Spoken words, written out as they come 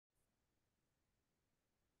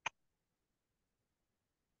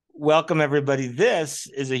Welcome, everybody. This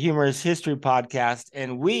is a humorous history podcast,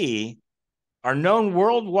 and we are known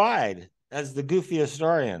worldwide as the Goofy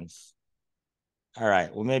Historians. All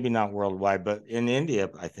right, well, maybe not worldwide, but in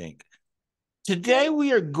India, I think. Today,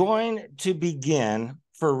 we are going to begin,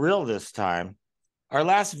 for real this time. Our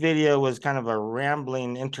last video was kind of a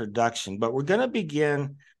rambling introduction, but we're going to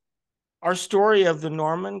begin our story of the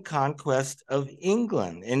Norman conquest of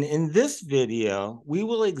England. And in this video, we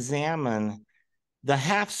will examine the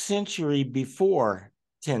half century before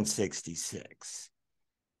 1066.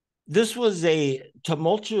 This was a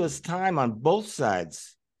tumultuous time on both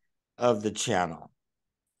sides of the channel.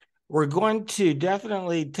 We're going to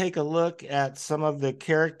definitely take a look at some of the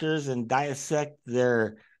characters and dissect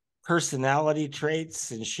their personality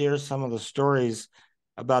traits and share some of the stories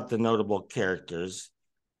about the notable characters.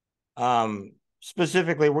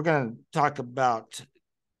 Specifically, we're going to talk about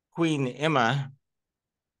Queen Emma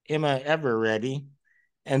Everready,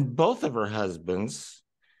 and both of her husbands,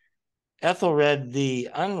 Ethelred the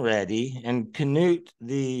Unready and Canute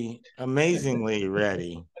the Amazingly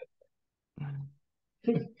Ready.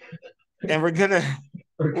 And we're gonna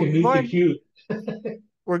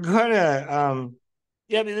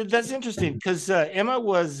yeah, that's interesting because Emma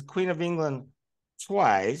was Queen of England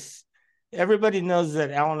twice. Everybody knows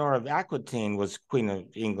that Eleanor of Aquitaine was Queen of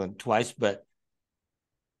England twice, but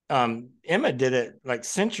Emma did it like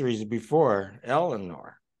centuries before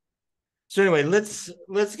Eleanor. So anyway,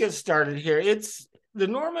 let's get started here. It's the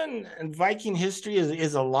Norman and Viking history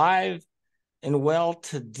is alive and well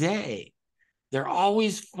today. They're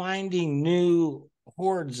always finding new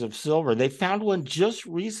hoards of silver. They found one just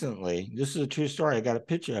recently. This is a true story. I got a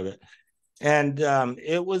picture of it. And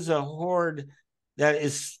it was a hoard that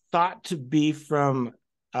is thought to be from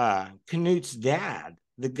Canute's dad,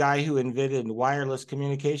 the guy who invented wireless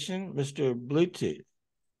communication, Mr. Bluetooth.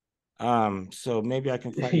 So maybe I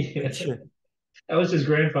can find a picture. That was his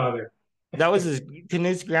grandfather. That was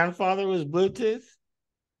Canute's grandfather was Bluetooth.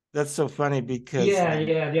 That's so funny because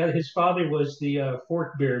Yeah. His father was the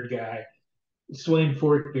Forkbeard guy, Swain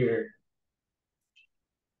Forkbeard.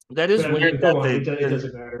 that is But weird go that on. It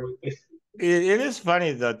doesn't matter. it is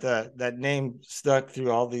funny that that name stuck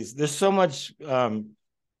through all these. There's so much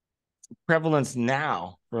prevalence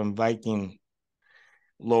now from Viking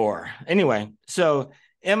lore. Anyway, so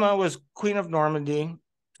Emma was Queen of Normandy,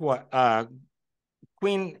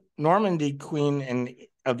 Queen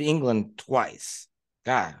of England twice.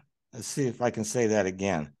 God, let's see if I can say that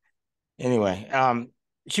again. Anyway,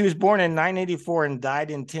 she was born in 984 and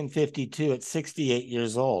died in 1052 at 68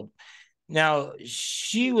 years old. Now,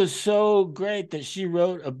 she was so great that she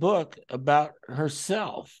wrote a book about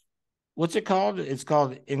herself. What's it called? It's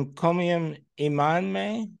called Encomium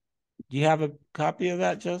Imanme. Do you have a copy of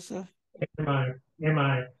that, Joseph? Am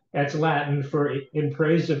I? That's Latin for in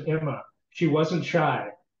praise of Emma. She wasn't shy.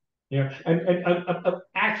 Yeah, and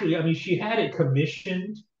actually, I mean, she had it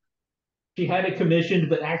commissioned. She had it commissioned,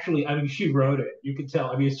 but actually, I mean, she wrote it. You can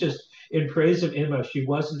tell. I mean, it's just in praise of Emma. She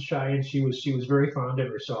wasn't shy, and she was very fond of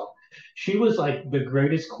herself. She was like the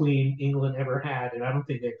greatest queen England ever had, and I don't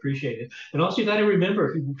think they appreciate it. And also, you got to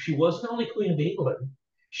remember, she wasn't only queen of England;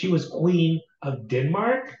 she was queen of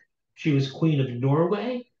Denmark, she was queen of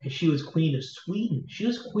Norway, and she was queen of Sweden. She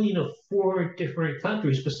was queen of four different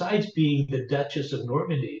countries, besides being the Duchess of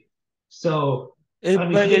Normandy. So I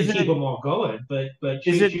mean, But she didn't keep them all going, but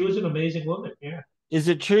is she it was an amazing woman. Yeah, is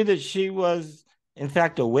it true that she was in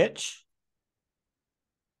fact a witch?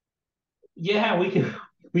 yeah. We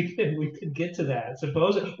can get to that.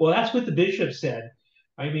 Suppose. Well, that's what the bishop said.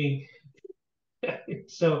 I mean,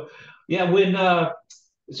 so yeah.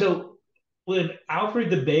 So when Alfred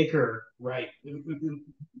the Baker, right,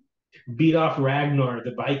 beat off Ragnar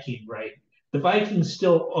the Viking, right, the Vikings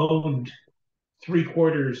still owned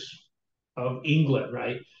three-quarters of England,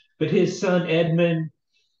 right, but his son Edmund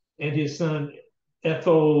and his son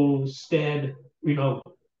Ethelstan, you know,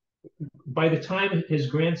 by the time his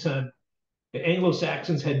grandson, the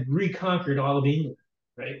Anglo-Saxons had reconquered all of England,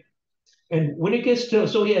 right? And when it gets to,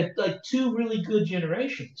 so he had like two really good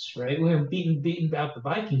generations, right? We have beaten out the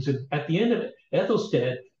Vikings, and at the end of it,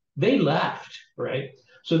 Ethelstan, they left, right?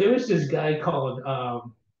 So there was this guy called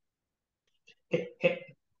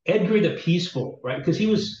Edgar the Peaceful, right? Because he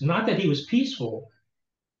was not that he was peaceful,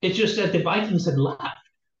 it's just that the Vikings had left,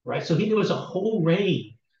 right? So there was a whole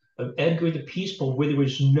reign of Edgar the Peaceful where there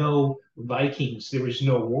was no Vikings, there was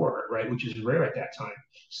no war, right? Which is rare at that time.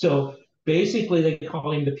 So basically, they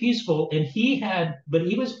call him the Peaceful, and but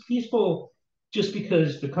he was peaceful just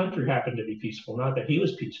because the country happened to be peaceful, not that he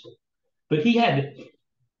was peaceful. But he had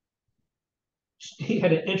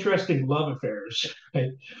an interesting love affairs.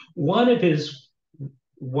 Right? One of his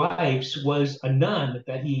wives was a nun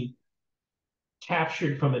that he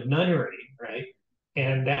captured from a nunnery, right?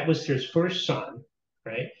 And that was his first son,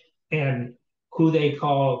 right? And who they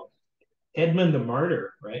call Edmund the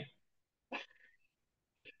Martyr, right?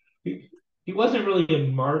 He wasn't really a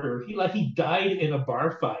martyr. He died in a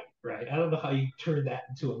bar fight, right? I don't know how you turn that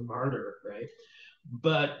into a martyr, right?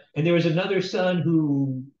 But and there was another son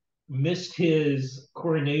who missed his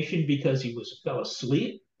coronation because he fell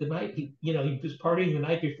asleep the night he was partying the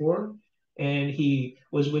night before, and he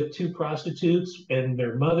was with two prostitutes and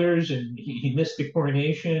their mothers, and he missed the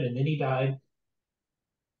coronation, and then he died.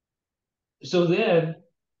 So then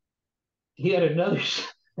he had another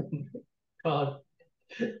son called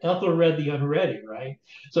Ethelred the Unready, right?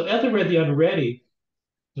 So Ethelred the Unready,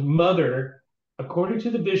 his mother, according to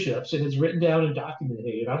the bishops, and it's written down and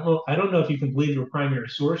documented. I don't know if you can believe your primary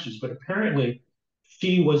sources, but apparently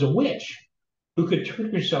she was a witch who could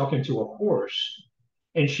turn herself into a horse.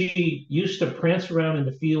 And she used to prance around in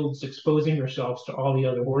the fields, exposing herself to all the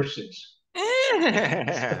other horses.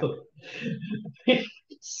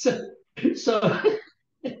 So, so,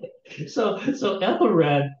 so so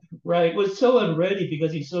Ethelred, right, was so unready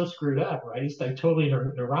because he's so screwed up, right? He's like totally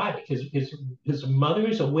neurotic. His mother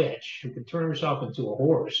is a witch who can turn herself into a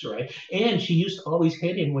horse, right? And she used to always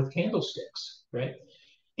hit him with candlesticks, right?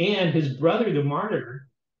 And his brother, the martyr,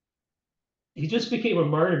 he just became a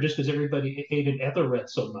martyr just because everybody hated Ethelred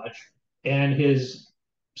so much. And his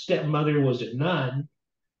stepmother was a nun.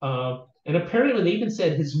 And apparently, they even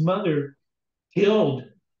said his mother killed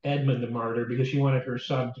Edmund the martyr because she wanted her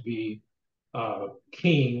son to be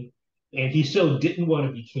king, and he so didn't want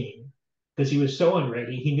to be king because he was so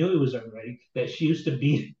unready. He knew he was unready that she used to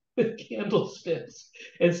beat with candlesticks,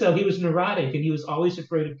 and so he was neurotic, and he was always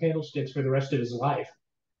afraid of candlesticks for the rest of his life,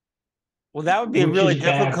 Well, that would be which really is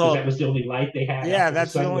bad because that difficult. was the only light they had Yeah, after the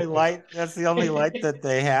that's the sun only went down. light. That's the only light that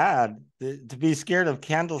they had. To be scared of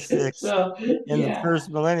candlesticks So in the yeah, first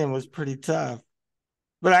millennium was pretty tough.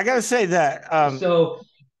 But I got to say that so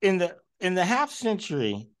in the half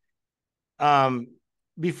century um,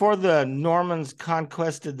 before the Normans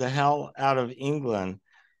conquested the hell out of England,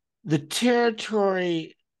 the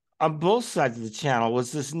territory on both sides of the channel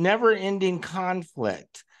was this never-ending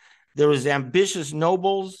conflict. There was ambitious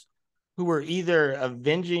nobles who were either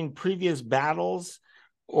avenging previous battles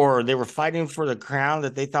or they were fighting for the crown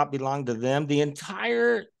that they thought belonged to them. The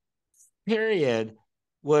entire period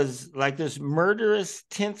was like this murderous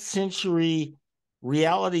 10th century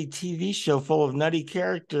reality TV show full of nutty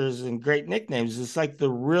characters and great nicknames. It's like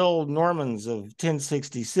the real Normans of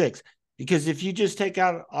 1066. Because if you just take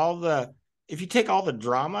out if you take all the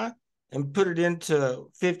drama and put it into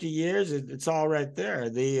 50 years, it's all right there.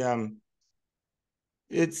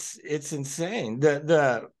 It's insane.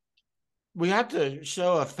 The we have to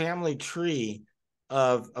show a family tree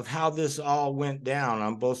of how this all went down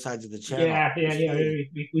on both sides of the channel. yeah,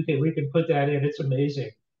 we can put that in. It's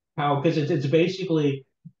amazing how because it's basically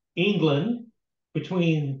England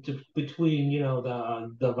between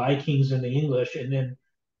the Vikings and the English, and then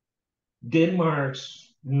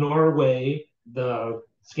Denmark's Norway, the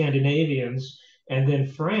Scandinavians, and then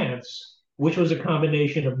France, which was a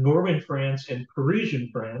combination of Norman France and Parisian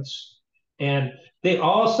France, and they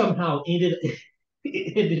all somehow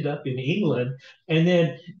ended up in England, and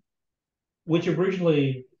then which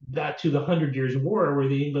originally got to the Hundred Years' War, where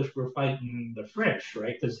the English were fighting the French,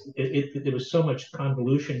 right? Because there was so much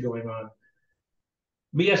convolution going on.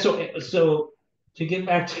 But yeah, so to get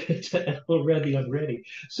back to Ethelred the Unready,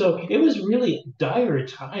 so it was really dire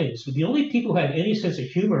times. But the only people who had any sense of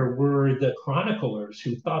humor were the chroniclers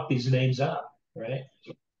who thought these names up, right?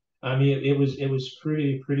 I mean, it was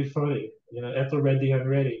pretty funny, Ethelred the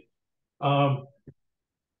Unready. Um,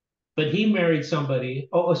 but he married somebody.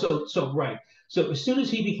 So right. So as soon as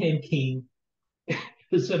he became king,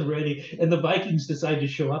 his son Ready, and the Vikings decided to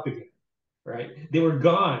show up again. Right? They were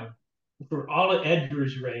gone for all of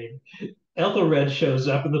Edgar's reign. Ethelred shows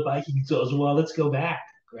up, and the Vikings goes, "Well, let's go back."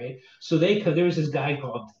 Right? So there was this guy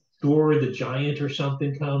called Thor the Giant or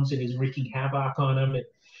something comes and he's wreaking havoc on him,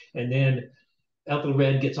 and then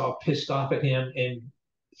Ethelred gets all pissed off at him, and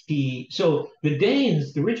so the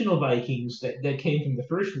Danes, the original Vikings that came from the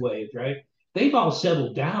first wave, right? They've all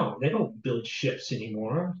settled down. They don't build ships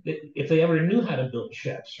anymore. If they ever knew how to build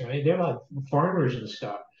ships, right? They're like farmers and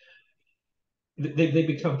stuff. They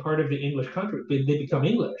become part of the English country. They become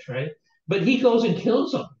English, right? But he goes and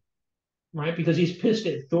kills them, right? Because he's pissed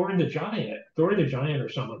at Thor the Giant or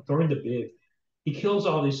someone, Thor the Big. He kills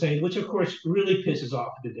all these things, which of course really pisses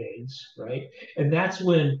off the Danes, right? And that's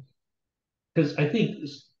when, because I think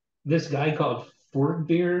this guy called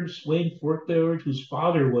Swain Forkbeard, whose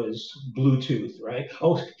father was Bluetooth, right?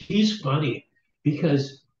 Oh, he's funny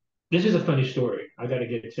because this is a funny story. I got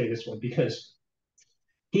to say this one because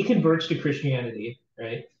he converts to Christianity,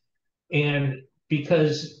 right? And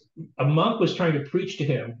because a monk was trying to preach to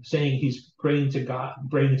him, saying he's praying to God,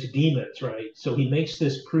 praying to demons, right? So he makes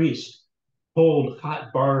this priest hold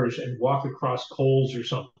hot bars and walk across coals or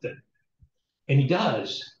something. And he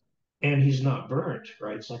does. And he's not burnt,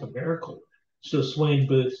 right? It's like a miracle. So Swain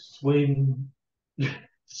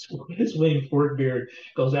Forkbeard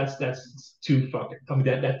goes, that's too fucking. I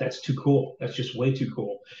mean that's too cool. That's just way too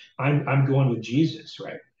cool. I'm going with Jesus,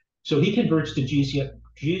 right? So he converts to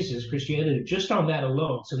Jesus Christianity just on that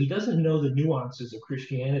alone. So he doesn't know the nuances of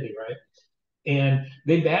Christianity, right? And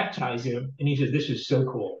they baptize him, and he says, "This is so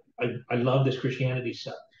cool. I love this Christianity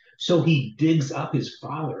stuff." So he digs up his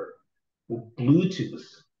father with Bluetooth,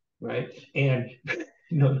 right? And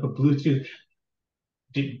no, Bluetooth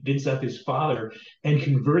digs up his father and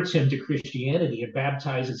converts him to Christianity and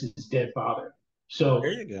baptizes his dead father. There So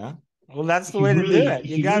you go. Well, that's the way to do it.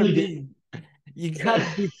 he really You gotta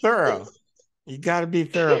did. be thorough. You gotta be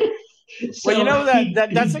thorough. Well, you So know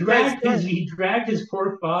that's a great story. he dragged his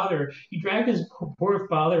poor father poor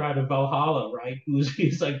father out of Valhalla, right?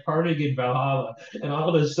 He's like partying in Valhalla, and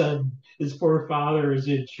all of a sudden his poor father is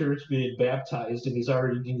in church being baptized, and he's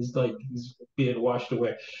being washed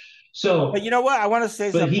away. But So, you know what? I want to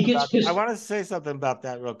say but he something gets about I pissed. want to say something about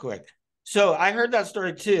that real quick. So I heard that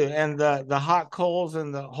story too, and the hot coals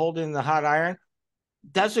and the holding the hot iron.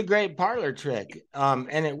 That's a great parlor trick,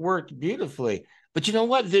 and it worked beautifully. But you know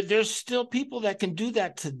what? There's still people that can do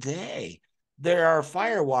that today. There are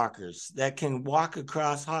fire walkers that can walk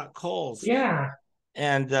across hot coals Yeah,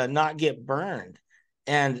 and not get burned.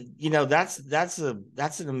 And you know that's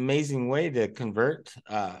an amazing way to convert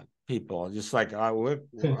people. Just like our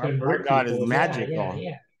convert God is people. magical.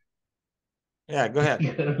 Yeah, go ahead.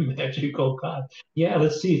 Got a magical god. Yeah,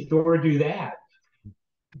 let's see Thor do that.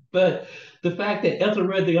 But the fact that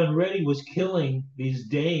Ethelred the Unready was killing these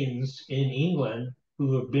Danes in England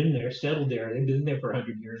who have been there, settled there, they've been there for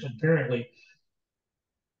 100 years. And apparently,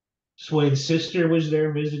 Swain's sister was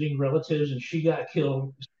there visiting relatives and she got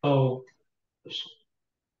killed. So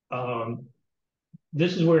um,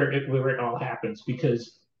 this is where it all happens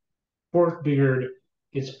because Forkbeard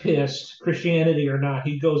is pissed, Christianity or not.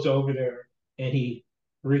 He goes over there and he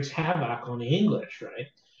wreaks havoc on the English, right?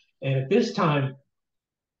 And at this time,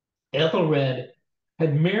 Ethelred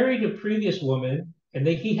had married a previous woman, and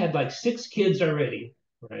he had like 6 kids already,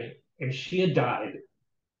 right? And she had died,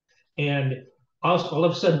 and all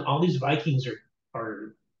of a sudden, all these Vikings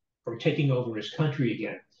are are taking over his country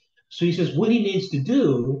again. So he says what he needs to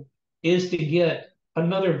do is to get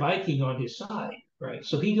another Viking on his side, right?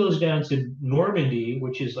 So he goes down to Normandy,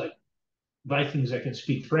 which is like Vikings that can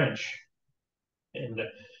speak French, and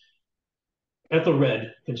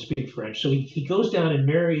Ethelred can speak French. So he goes down and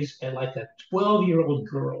marries like a 12-year-old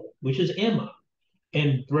girl, which is Emma,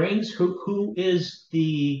 and brings who is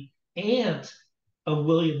the aunt of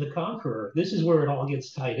William the Conqueror. This is where it all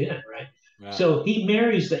gets tied in, right? Yeah. So he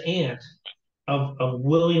marries the aunt of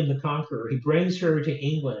William the Conqueror. He brings her to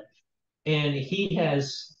England, and he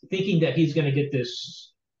has thinking that he's going to get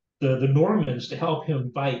the Normans to help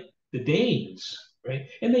him fight the Danes, right?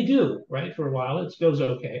 And they do, right? For a while, it goes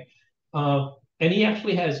okay. And he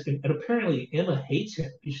actually has, and apparently Emma hates him.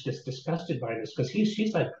 She's just disgusted by this because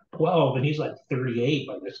she's like 12 and he's like 38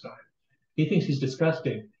 by this time. He thinks he's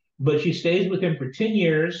disgusting, but she stays with him for 10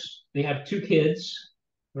 years. They have 2 kids,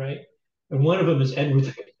 right? And one of them is Edward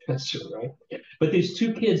the Confessor, right? But these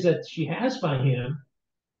 2 kids that she has by him,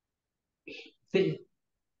 they,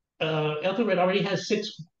 Ethelred already has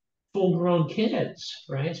 6 full-grown kids,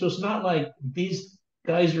 right? So it's not like these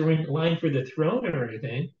guys are in line for the throne or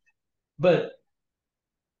anything. But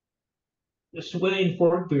Swain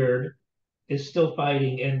Forkbeard is still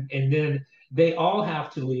fighting, and then they all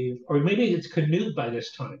have to leave, or maybe it's Canute by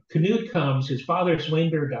this time. Canute comes, his father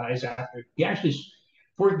Swainbeard dies after he actually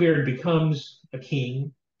Forkbeard becomes a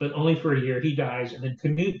king, but only for a year. He dies, and then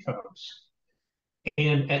Canute comes,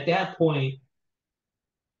 and at that point,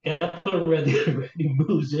 Ethelred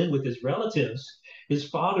moves in with his relatives, his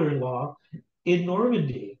father-in-law in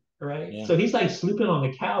Normandy, right? Yeah. So he's like sleeping on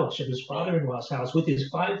the couch at his father-in-law's house with his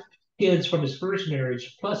 5 kids from his first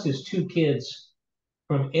marriage, plus his 2 kids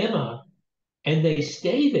from Emma, and they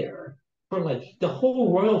stay there for like the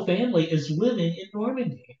whole royal family is living in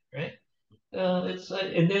Normandy, right? It's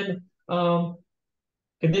and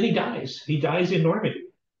then he dies. He dies in Normandy,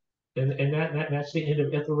 and that's the end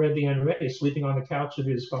of Ethelred the Unready, sleeping on the couch of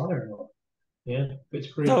his father-in-law. Yeah, it's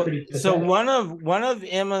So pretty so pathetic. one of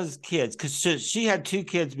Emma's kids, because she had two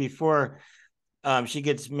kids before she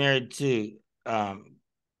gets married to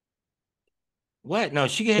what? No,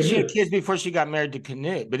 she had Canute. kids before she got married to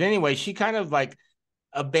Canute. But anyway, she kind of like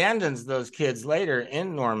abandons those kids later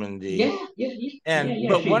in Normandy. And Yeah.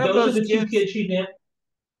 but She one of those are those the two kids, kids she named.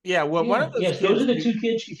 yeah, well, one of Yeah, those yes, those kids, are the two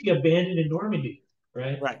kids she abandoned in Normandy,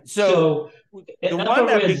 right? right? So So the one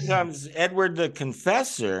that Ethelred's becomes Edward the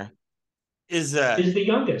Confessor is uh is the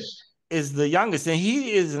youngest. is the youngest, and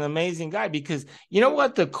he is an amazing guy because you know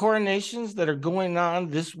what, the coronations that are going on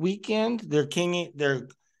this weekend, they're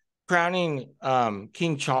crowning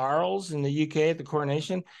King Charles in the UK at the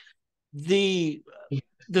coronation. The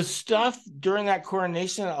the stuff during that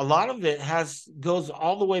coronation, a lot of it has goes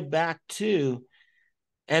all the way back to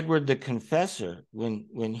Edward the Confessor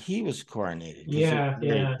when he was coronated because it's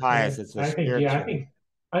very Yeah. pious. It's a spiritual.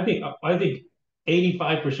 I think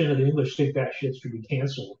 85% of the English think that shit should be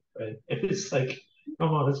canceled, right? And it's like,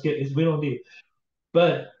 come on, we don't need it.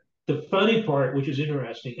 But the funny part, which is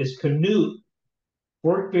interesting, is Canute,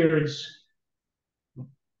 Forkbeard's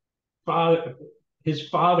father, his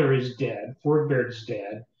father is dead. Forkbeard's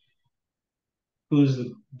dead, who's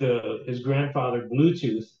his grandfather,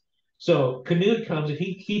 Bluetooth. So Canute comes and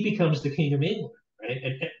he becomes the king of England, right?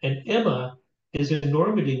 And Emma is in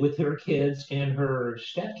Normandy with her kids and her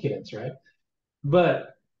stepkids, right?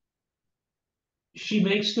 But she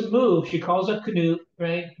makes the move. She calls up Canute,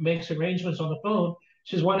 right? Makes arrangements on the phone.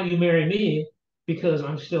 She says, "Why don't you marry me? Because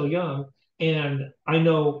I'm still young and I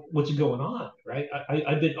know what's going on, right?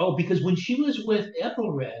 I've been because when she was with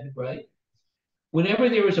Ethelred, right? Whenever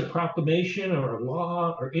there was a proclamation or a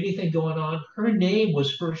law or anything going on, her name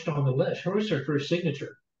was first on the list. Her was her first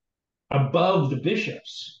signature above the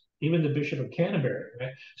bishops, even the Bishop of Canterbury,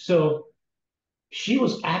 right? So she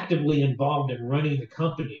was actively involved in running the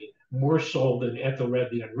company more so than Ethelred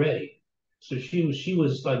the Unready. So she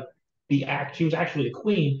was like she was actually a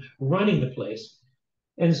queen running the place.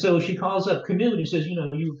 And so she calls up Canute and says,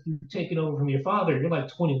 you've taken over from your father. You're like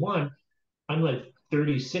 21. I'm like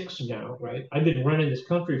 36 now, right? I've been running this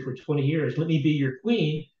country for 20 years. Let me be your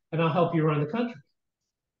queen and I'll help you run the country.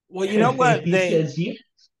 Well, you know And what, he says, yeah.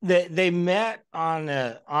 they met on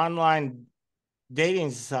an online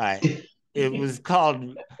dating site. It was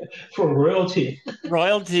called For royalty.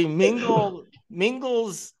 Royalty Mingles.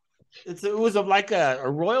 It was like a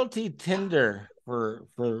royalty Tinder for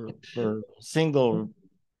single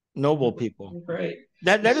noble people. Right.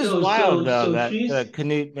 That is So wild so though so that she's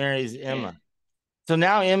Canute marries yeah. Emma. So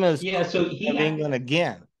now Emma's Yeah, so Queen of England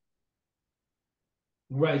again.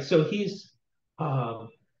 right. So he's so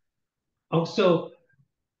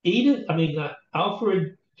Edith,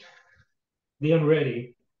 Alfred the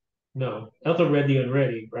Unready, no, Ethelred the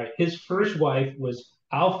Unready, right? His first wife was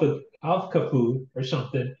Alfcafu or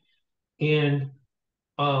something. And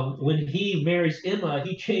when he marries Emma,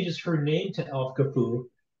 he changes her name to Alfcafu.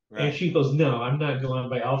 And Right. she goes, "No, I'm not going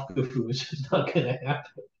by Alfcafu. It's just not going to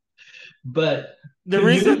happen." But The Canute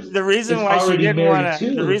reason the reason is why she already didn't want married to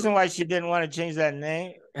the too. reason why she didn't want to change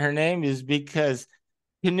her name is because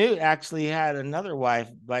Canute actually had another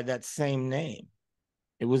wife by that same name.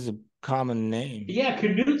 It was a common name. Yeah,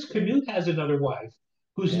 Canute has another wife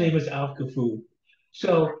whose Yeah. name is Alfcafu.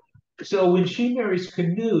 So so when she marries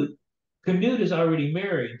Canute, Canute is already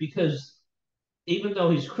married because even though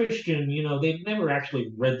he's Christian, they've never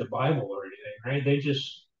actually read the Bible or anything, right? They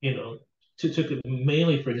just, took it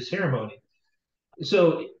mainly for the ceremony.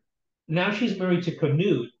 So now she's married to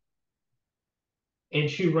Canute, and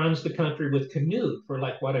she runs the country with Canute for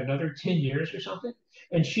like what, another 10 years or something.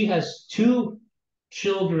 And she has two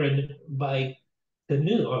children by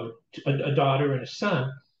Canute, a daughter and a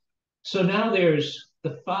son. So now there's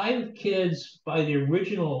the five kids by the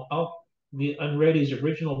Unready's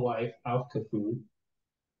original wife, Alcafu,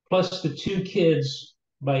 plus the two kids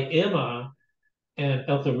by Emma and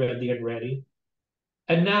Ethelred the Unready,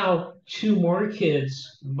 and now two more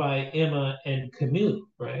kids by Emma and Canute,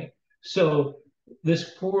 right? So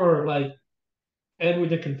this poor like Edward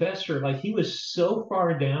the Confessor, like he was so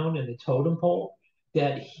far down in the totem pole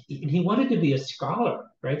that he wanted to be a scholar,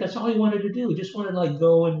 right? That's all he wanted to do. He just wanted to like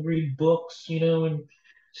go and read books, and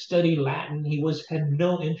study Latin. Had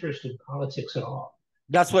no interest in politics at all.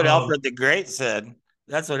 That's what Um, Alfred the Great said.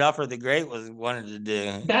 That's what Alfred the Great was wanted to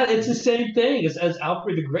do. that it's the same thing as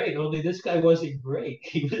Alfred the Great, only this guy wasn't great.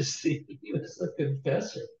 He was the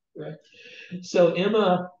confessor, right? So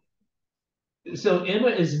Emma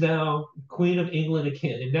is now Queen of England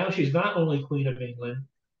again, and now she's not only Queen of England,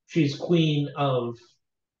 she's Queen of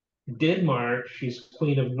Denmark, she's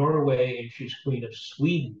Queen of Norway, and she's Queen of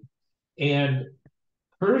Sweden. And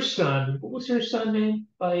her son, what was her son name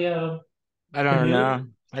by I don't Canute? know.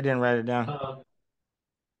 I didn't write it down. Uh,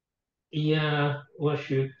 yeah, well,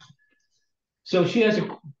 shoot. So she has a,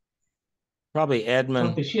 Probably I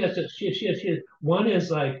don't Edmund. think she has one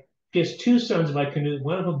is like she has two sons by Canute.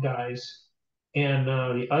 One of them dies, and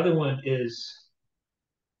the other one is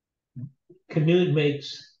Canute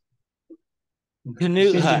makes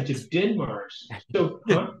Canute sends him Hut. to Denmark. So,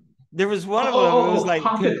 huh? There was one of them. It was Oh, like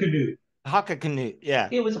Haka Canute. Haka Canute. Yeah.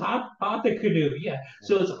 It was Haka Canute. Yeah.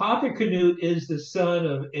 So it's Haka Canute is the son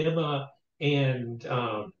of Emma and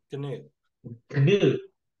Canute. Canute,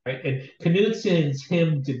 right? And Canute sends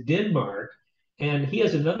him to Denmark, and he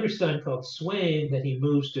has another son called Sweyn that he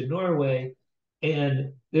moves to Norway.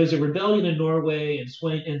 And there's a rebellion in Norway, and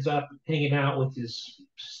Sweyn ends up hanging out with his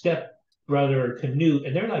step brother Canute,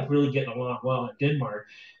 and they're like really getting along well in Denmark.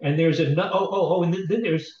 And there's and then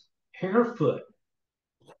there's Harefoot,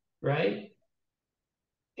 right?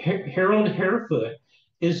 Harold Harefoot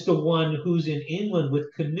is the one who's in England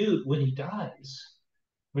with Canute when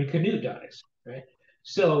Canute dies, right?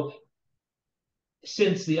 So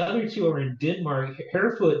since the other two are in Denmark,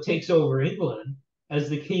 Harefoot takes over England as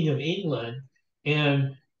the king of England,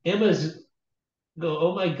 and Emma's go,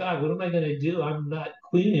 oh my God, what am I going to do? I'm not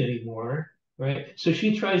queen anymore, right? So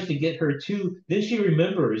she tries to get her to. Then she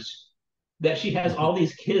remembers that she has all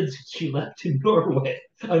these kids she left in Norway.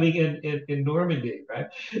 I mean, in Normandy, right?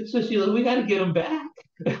 So she's like, we got to get them back.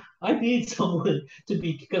 I need someone to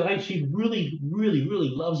be because she really, really, really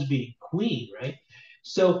loves being queen, right?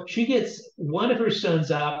 So she gets one of her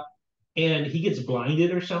sons up, and he gets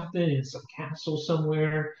blinded or something in some castle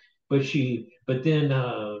somewhere. But then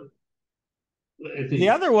The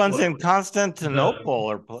other one's what in Constantinople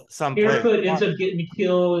the or someplace. Harefoot ends up getting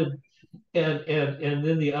killed, and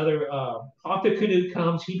then the other Canute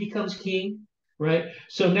comes. He becomes king, right?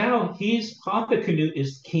 So now he's Canute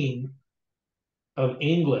is king of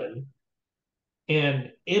England,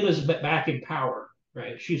 and Emma's back in power,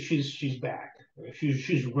 right? She's back. Right?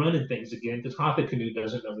 She's running things again because Canute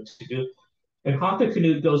doesn't know what to do. And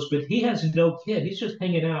Canute goes, but he has no kid. He's just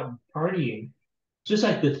hanging out and partying. Just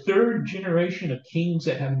like the third generation of kings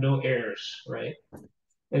that have no heirs, right?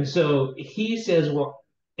 And so he says, well,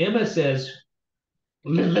 Emma says,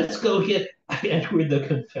 let's go get Edward the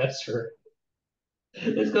Confessor.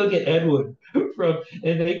 Let's go get Edward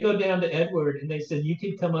and they go down to Edward and they said, you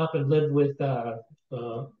can come up and live with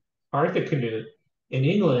Arthur Canute in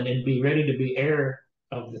England and be ready to be heir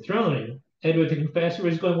of the throne. And Edward the Confessor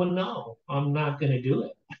is going, well, no, I'm not going to do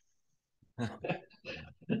it.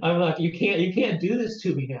 I'm like, you can't do this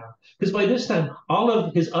to me now. Because by this time, all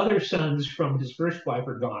of his other sons from his first wife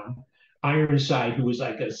are gone. Ironside, who was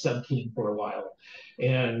like a sub king for a while,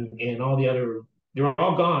 and all the other, they're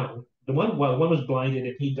all gone. One was blinded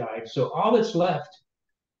and he died. So all that's left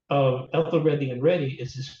of Ethelred the Unready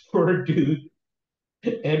is this poor dude,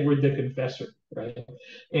 Edward the Confessor, right?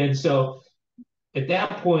 And so at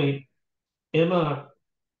that point, Emma,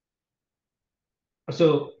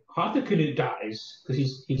 so Arthur Canute dies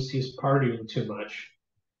because he's partying too much.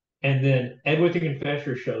 And then Edward the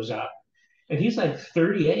Confessor shows up, and he's like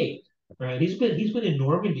 38, right? He's been in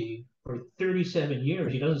Normandy for 37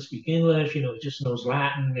 years. He doesn't speak English, he just knows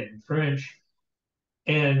Latin and French.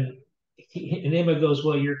 And Emma goes,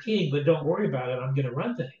 "Well, you're king, but don't worry about it. I'm going to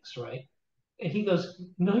run things, right?" And he goes,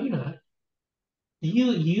 "No, you're not.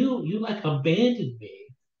 You like abandoned me,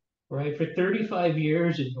 right, for 35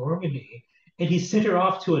 years in Normandy." And he sent her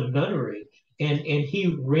off to a nunnery, and he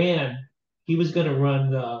was going to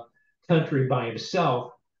run the country by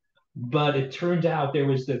himself, but it turned out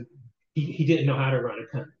he didn't know how to run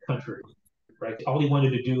a country, right? All he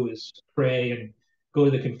wanted to do is pray and go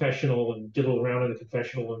to the confessional and diddle around in the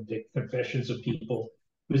confessional and the confessions of people.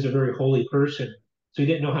 He was a very holy person, so he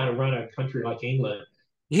didn't know how to run a country like England.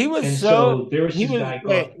 He was And so so there was he this was guy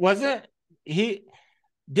wait, called, was it he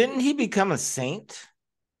didn't he become a saint?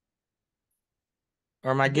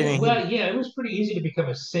 Or am I yeah, getting well, yeah, it was pretty easy to become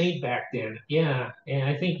a saint back then. Yeah, and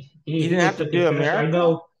I think he he didn't have was to the do a confessor. I miracle?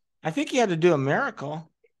 know, I think he had to do a miracle.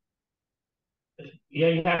 yeah,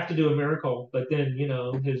 you have to do a miracle, but then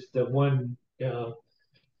his the one uh,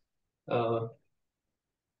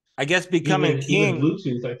 I guess becoming even king,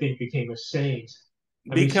 Bluetooth, I think, became a saint.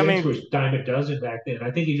 I mean, saints were becoming a dime a dozen back then.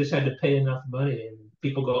 I think you just had to pay enough money, and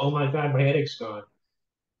people go, "Oh my God, my headache's gone."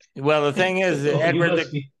 well, the thing is that Oh, you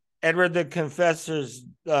must be. Edward the Confessor's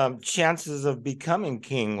chances of becoming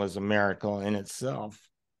king was a miracle in itself.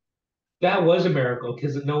 That was a miracle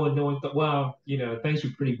because no one thought, well, things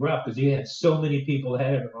were pretty rough because he had so many people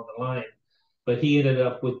ahead of him on the line, but he ended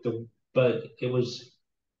up with but it was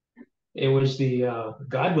the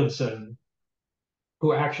Godwin son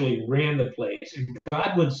who actually ran the place. And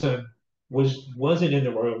Godwin's son wasn't in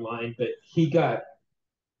the royal line, but he got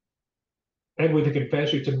Edward the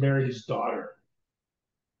Confessor to marry his daughter.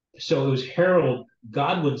 So it was Harold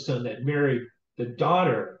Godwin's son that married the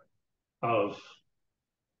daughter of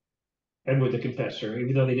Edward the Confessor,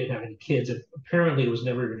 even though they didn't have any kids. And apparently, it was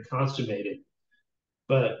never even consummated.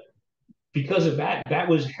 But because of that, that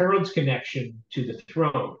was Harold's connection to the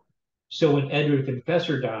throne. So when Edward the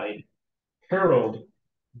Confessor died, Harold,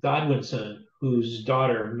 Godwin's son, whose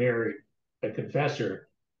daughter married the Confessor,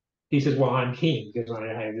 he says, "Well, I'm king because I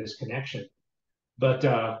have this connection." But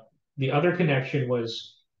the other connection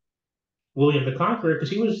was William the Conqueror because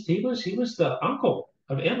he was the uncle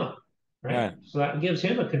of Emma, right? Right. So that gives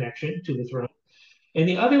him a connection to the throne. And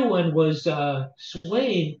the other one was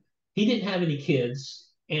Sweyn. He didn't have any kids,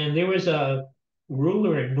 and there was a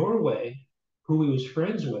ruler in Norway who he was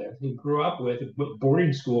friends with, who grew up with,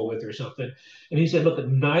 boarding school with, or something. And he said, "Look,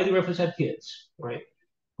 neither of us have kids, right?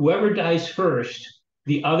 Whoever dies first,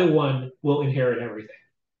 the other one will inherit everything."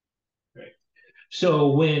 Right.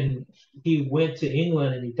 So when he went to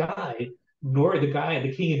England and he died,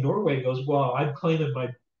 the king of Norway goes, "Well, I'm claiming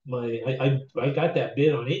I got that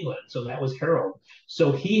bid on England." So that was Harold.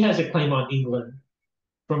 So he has a claim on England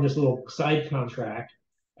from this little side contract.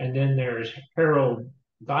 And then there's Harold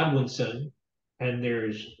Godwinson and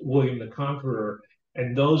there's William the Conqueror.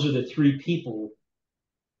 And those are the three people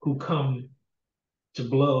who come to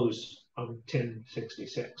blows on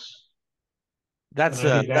 1066. And I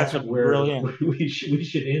think That's that's a where brilliant we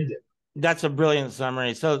should end it. that's a brilliant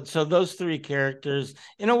summary. So those three characters,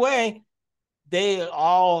 in a way, they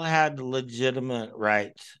all had legitimate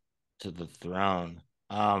right to the throne.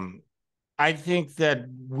 I think that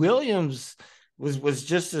Williams was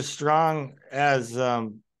just as strong as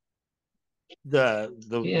the, the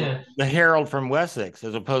the Yeah. the Herald from Wessex,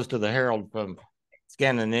 as opposed to the Herald from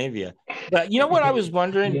Scandinavia. But you know what I was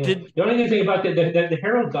wondering? Yeah. Did The only good thing about the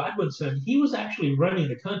Harold Godwinson, he was actually running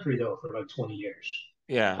the country though for like 20 years.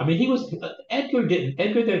 I Yeah, mean, he was Edgar didn't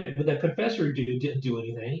Edgar the confessor dude didn't do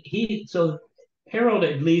anything. So Harold,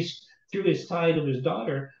 at least through his tie to his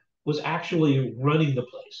daughter, was actually running the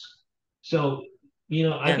place. So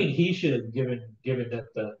I think and he should have given that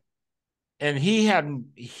and he should have had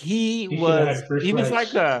he first was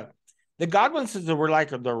like rights. the Godwinses were like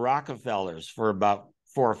the Rockefellers for about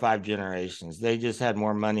 4 or 5 generations. They just had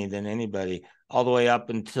more money than anybody, all the way up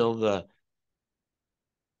until the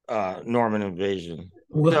Norman invasion.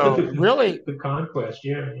 So really, The conquest,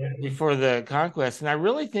 yeah, yeah, yeah. before the conquest, and I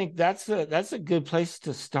really think that's a good place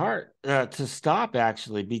to start, to stop,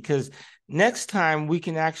 actually, because next time we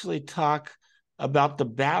can actually talk about the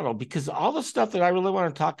battle, because all the stuff that I really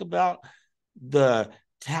want to talk about, the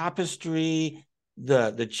tapestry,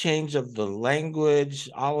 the change of the language,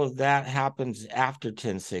 all of that happens after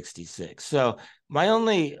 1066. So my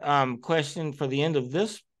only question for the end of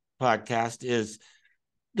this podcast is,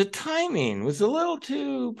 the timing was a little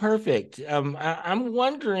too perfect. I'm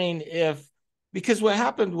wondering if, because what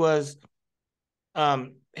happened was,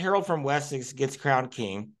 Harold from Wessex gets crowned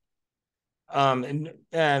king, and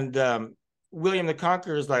William the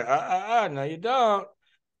Conqueror is like, no, you don't.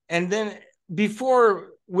 And then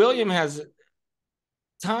before William has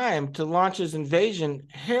time to launch his invasion,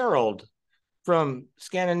 Harold from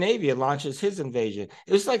Scandinavia launches his invasion.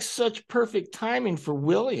 It was like such perfect timing for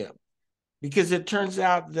William, because it turns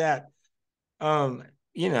out that um,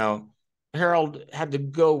 you know, Harold had to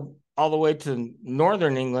go all the way to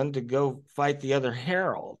northern England to go fight the other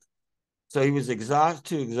Harold. So he was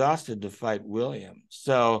too exhausted to fight William.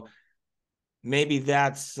 So maybe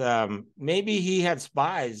maybe he had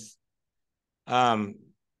spies um,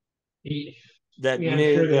 He, that yeah, I'm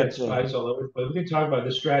knew sure they that had spies all over, but we can talk about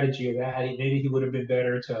the strategy of that. Maybe he would have been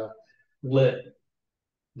better to let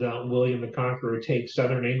the William the Conqueror take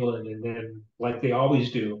southern England and then, like they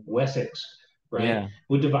always do, Wessex, right? yeah,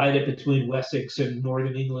 We'll divide it between Wessex and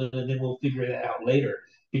northern England, and then we'll figure that out later.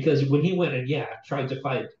 Because when he went and tried to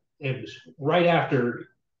fight, it was right after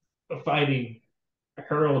fighting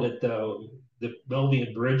Harold at the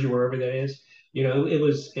Melvian Bridge or wherever that is. It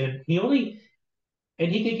was, and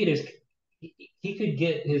he could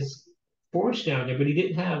get his force down there, but he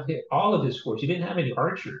didn't have all of his force. He didn't have any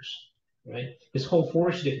archers, right? His whole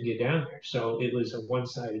force didn't get down there, so it was a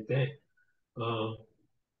one-sided thing. Um,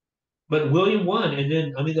 but William won, and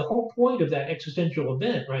then I mean the whole point of that existential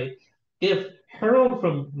event, right? If Harold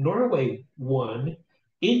from Norway won,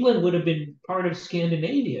 England would have been part of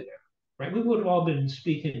Scandinavia there, right? We would have all been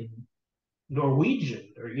speaking Norwegian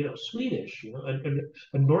or Swedish,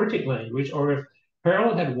 a Nordic language. Or if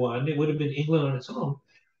Harold had won, it would have been England on its own.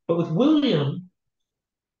 But with William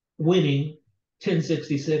winning,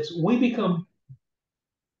 1066, we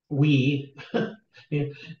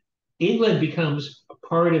England becomes a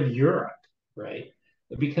part of Europe, right?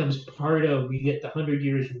 It becomes part of, you get the Hundred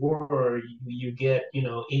Years' War, you get,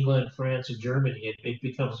 England, France, and Germany. It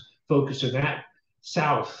becomes focused on that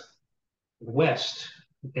south, west,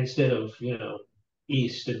 instead of,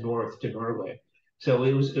 east and north to Norway. So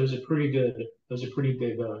it was a pretty big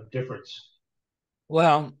difference.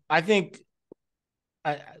 Well, I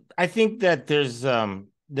I think that there's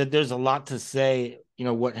a lot to say,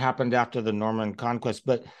 what happened after the Norman conquest,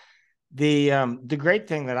 but the great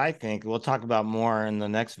thing that I think we'll talk about more in the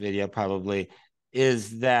next video probably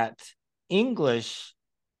is that English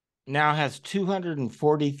now has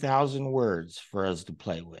 240,000 words for us to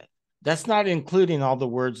play with. That's not including all the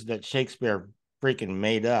words that Shakespeare freaking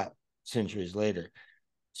made up centuries later.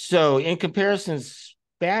 So in comparison,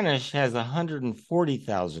 Spanish has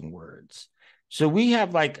 140,000 words. So we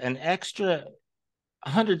have like an extra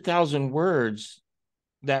 100,000 words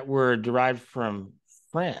that were derived from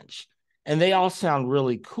French, and they all sound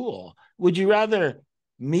really cool. Would you rather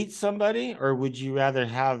meet somebody or would you rather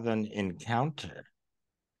have an encounter?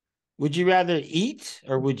 Would you rather eat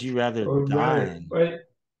or would you rather Or rather, dine? right?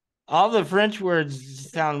 All the French words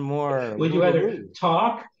sound more Would you rather woo-woo,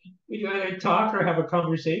 talk? Would you rather talk or have a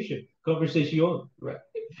conversation? Conversation, right?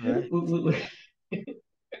 right?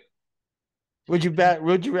 Would you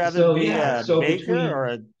rather So be yeah, a so baker or between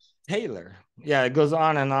a tailor? Yeah, it goes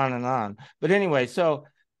on and on and on. But anyway, so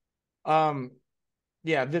um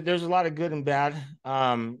yeah, there's a lot of good and bad.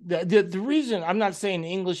 The reason I'm not saying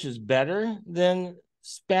English is better than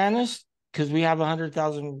Spanish because we have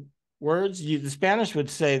 100,000 words. The Spanish would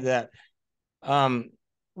say that, um,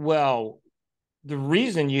 well, the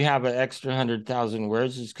reason you have an extra 100,000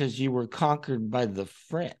 words is because you were conquered by the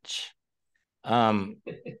French, um,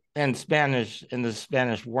 and the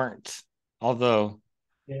Spanish weren't. Although,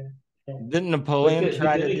 yeah, yeah. didn't But Napoleon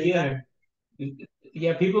try then to do that? again,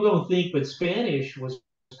 yeah, people don't think, but Spanish was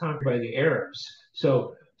conquered by the Arabs.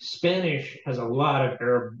 So Spanish has a lot of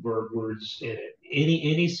Arab words in it.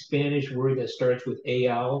 Any Spanish word that starts with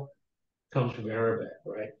al comes from Arabic,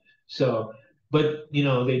 right? So, but they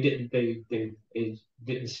didn't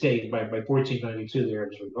stay by 1492. The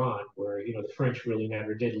Arabs were gone, where the French really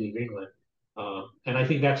never did leave England, and I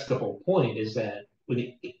think that's the whole point is that with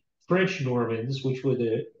the French Normans, which were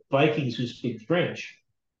the Vikings who speak French,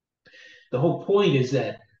 the whole point is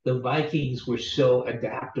that the Vikings were so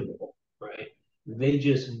adaptable, right? They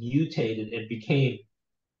just mutated and became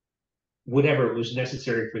whatever it was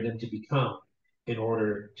necessary for them to become in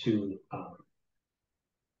order to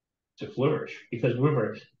flourish. Because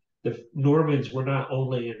remember, the Normans were not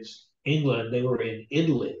only in England; they were in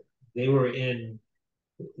Italy, they were in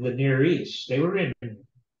the Near East, they were in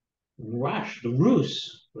Rush, the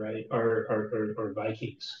Rus, right, are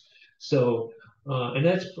Vikings. So, and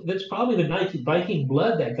that's probably the Viking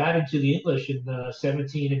blood that got into the English in the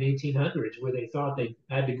 17 and 1800s, where they thought they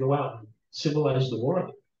had to go out and civilize the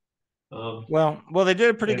world. Well, they did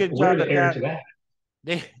a pretty And good we're job the at heir that. to that.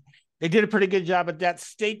 They they did a pretty good job at that.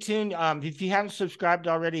 Stay tuned. If you haven't subscribed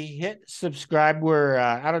already, hit subscribe. We're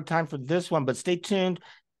out of time for this one, but stay tuned.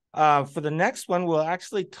 For the next one, we'll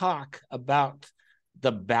actually talk about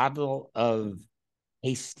the Battle of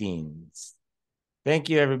Hastings. Thank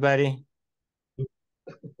you, everybody.